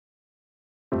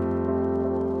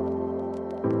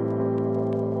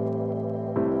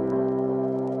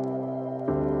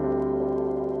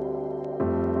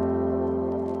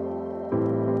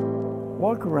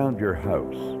Walk around your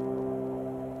house.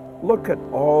 Look at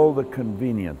all the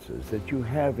conveniences that you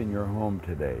have in your home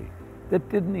today that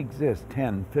didn't exist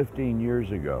 10, 15 years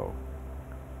ago.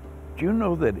 Do you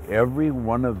know that every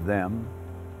one of them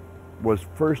was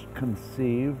first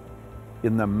conceived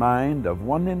in the mind of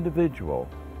one individual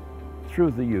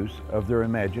through the use of their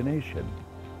imagination?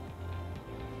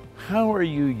 How are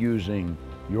you using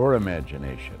your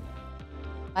imagination?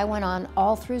 I went on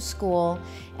all through school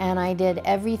and I did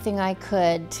everything I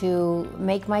could to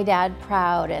make my dad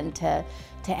proud and to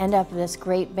end up this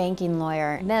great banking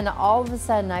lawyer. And then all of a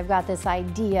sudden I've got this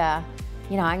idea,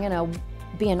 you know, I'm gonna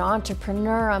be an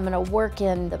entrepreneur, I'm gonna work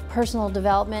in the personal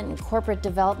development and corporate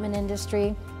development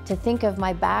industry. To think of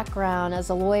my background as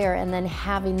a lawyer and then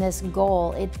having this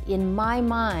goal, in my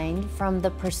mind, from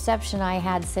the perception I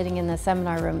had sitting in the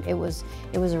seminar room, it was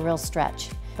a real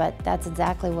stretch. But that's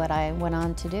exactly what I went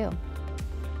on to do.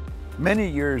 Many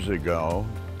years ago,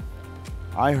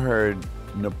 I heard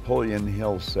Napoleon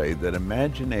Hill say that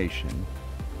imagination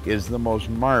is the most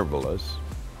marvelous,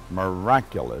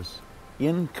 miraculous,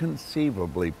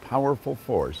 inconceivably powerful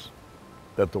force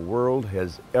that the world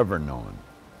has ever known.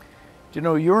 Do you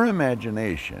know, your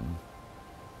imagination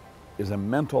is a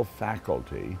mental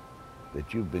faculty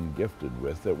that you've been gifted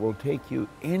with that will take you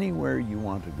anywhere you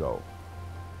want to go.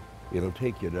 It'll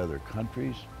take you to other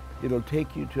countries. It'll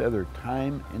take you to other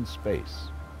time and space.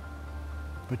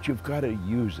 But you've got to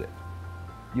use it.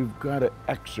 You've got to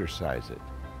exercise it.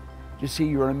 You see,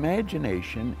 your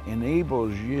imagination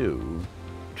enables you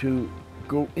to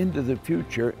go into the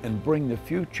future and bring the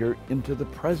future into the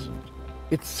present.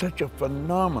 It's such a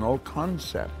phenomenal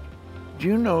concept. Do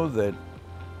you know that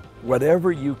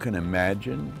whatever you can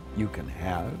imagine, you can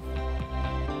have?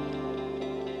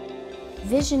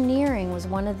 Visioneering was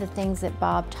one of the things that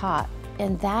Bob taught,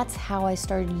 and that's how I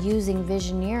started using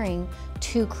visioneering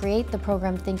to create the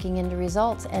program Thinking into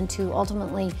Results and to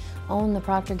ultimately own the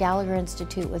Proctor Gallagher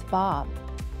Institute with Bob.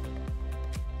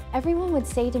 Everyone would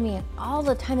say to me all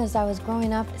the time as I was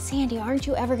growing up, "Sandy, aren't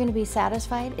you ever going to be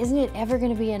satisfied? Isn't it ever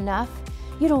going to be enough?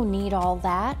 You don't need all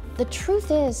that." The truth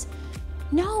is,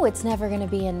 no, it's never going to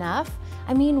be enough.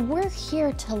 I mean, we're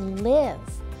here to live.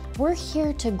 We're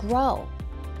here to grow.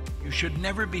 You should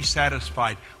never be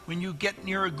satisfied. When you get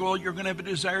near a goal, you're going to have a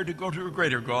desire to go to a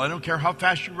greater goal. I don't care how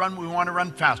fast you run, we want to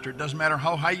run faster. It doesn't matter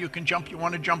how high you can jump, you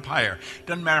want to jump higher. It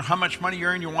doesn't matter how much money you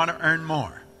earn, you want to earn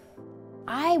more.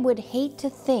 I would hate to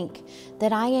think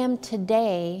that I am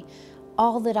today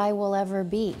all that I will ever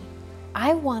be.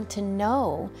 I want to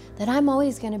know that I'm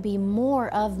always going to be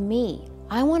more of me.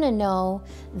 I want to know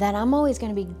that I'm always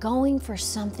going to be going for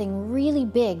something really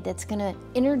big that's going to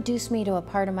introduce me to a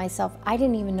part of myself I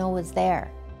didn't even know was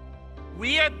there.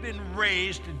 We have been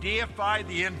raised to deify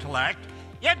the intellect,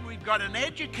 yet we've got an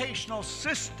educational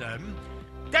system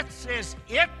that says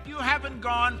if you haven't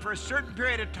gone for a certain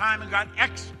period of time and got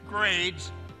X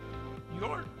grades,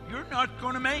 you're not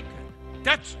going to make it.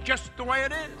 That's just the way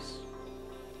it is.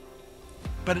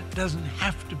 But it doesn't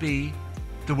have to be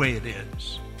the way it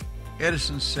is.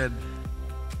 Edison said,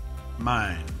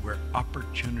 "Mind where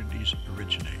opportunities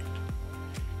originate."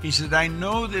 He said, "I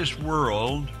know this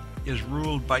world is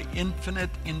ruled by infinite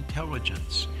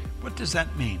intelligence." What does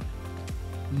that mean?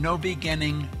 No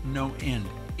beginning, no end.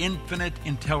 Infinite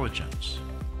intelligence.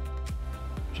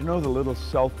 Do you know the little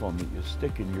cell phone that you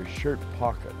stick in your shirt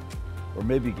pocket or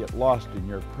maybe get lost in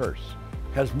your purse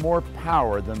has more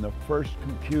power than the first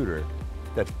computer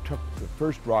that took the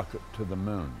first rocket to the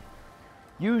moon?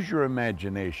 Use your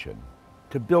imagination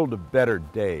to build a better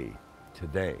day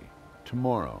today,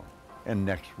 tomorrow, and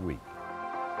next week.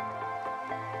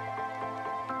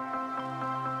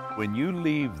 When you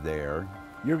leave there,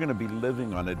 you're going to be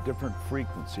living on a different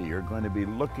frequency. You're going to be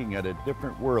looking at a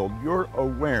different world. Your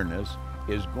awareness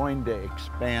is going to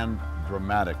expand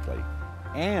dramatically.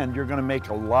 And you're going to make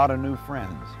a lot of new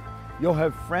friends. You'll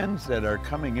have friends that are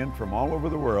coming in from all over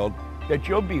the world that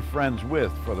you'll be friends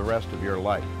with for the rest of your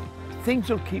life.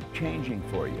 Things will keep changing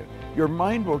for you. Your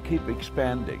mind will keep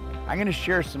expanding. I'm going to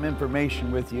share some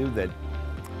information with you that,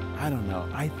 I don't know,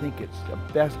 I think it's the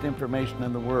best information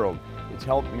in the world. It's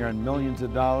helped me earn millions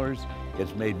of dollars.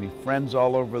 It's made me friends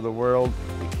all over the world.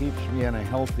 It keeps me in a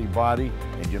healthy body.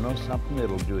 And you know something?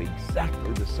 It'll do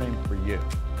exactly the same for you.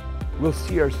 We'll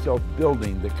see ourselves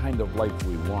building the kind of life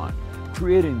we want,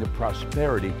 creating the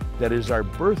prosperity that is our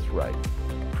birthright,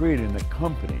 creating the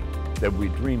company that we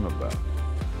dream about,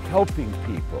 helping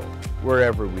people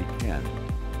wherever we can.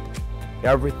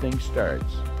 Everything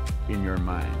starts in your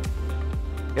mind.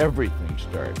 Everything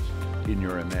starts in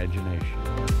your imagination.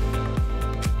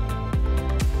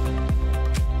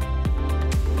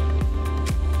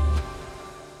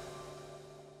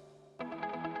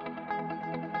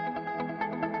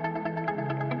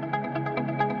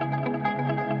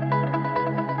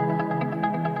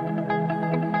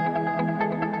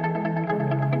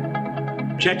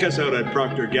 Check us out at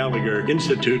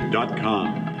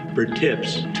ProctorGallagherInstitute.com for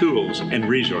tips, tools, and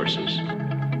resources.